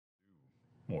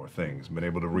more things, been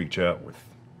able to reach out with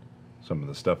some of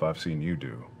the stuff I've seen you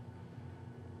do.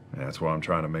 And that's why I'm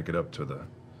trying to make it up to the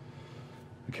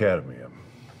academy. I'm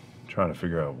trying to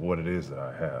figure out what it is that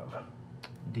I have.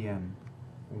 DM,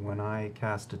 when I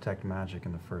cast Detect Magic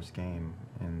in the first game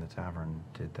in the tavern,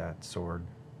 did that sword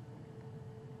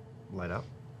light up?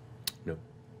 No.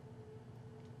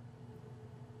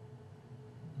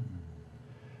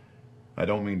 I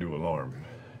don't mean to alarm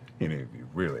any of you,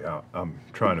 really. I'm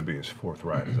trying to be as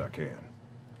forthright as I can.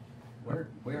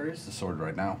 Where is the sword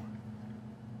right now?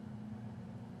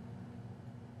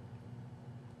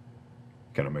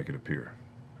 Can I make it appear?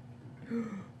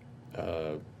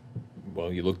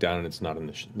 Well, you look down and it's not in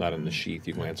the sheath.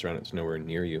 You glance around, it's nowhere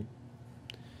near you.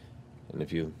 And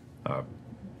if you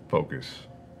focus,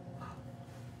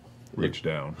 reach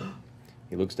down.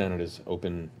 He looks down at his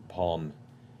open palm,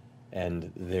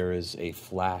 and there is a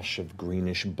flash of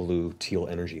greenish blue teal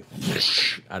energy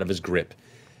out of his grip.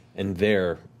 And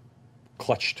there,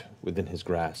 clutched within his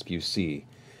grasp, you see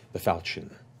the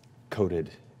falchion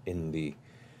coated in the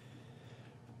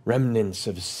remnants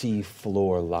of sea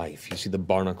floor life. You see the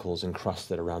barnacles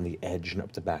encrusted around the edge and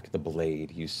up the back of the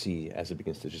blade. You see as it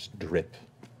begins to just drip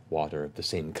water of the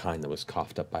same kind that was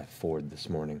coughed up by Ford this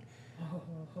morning.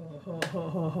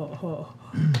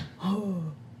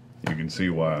 You can see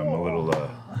why I'm a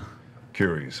little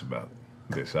curious about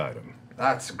this item.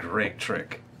 That's a great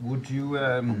trick. Would you,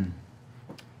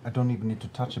 I don't even need to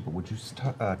touch it, but would you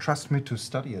trust me to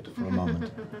study it for a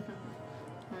moment?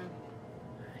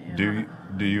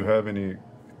 Do you have any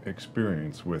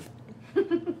experience with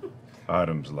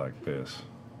items like this?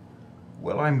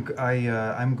 Well, I'm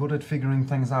good at figuring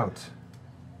things out.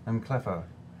 I'm clever.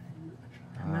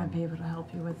 I might be able to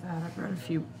help you with that. I've read a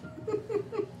few.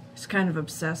 He's kind of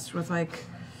obsessed with like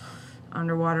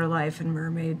underwater life and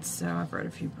mermaids, so I've read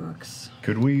a few books.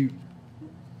 Could we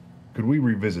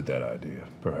revisit that idea,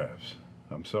 perhaps?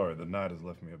 I'm sorry, the night has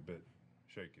left me a bit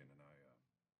shaken.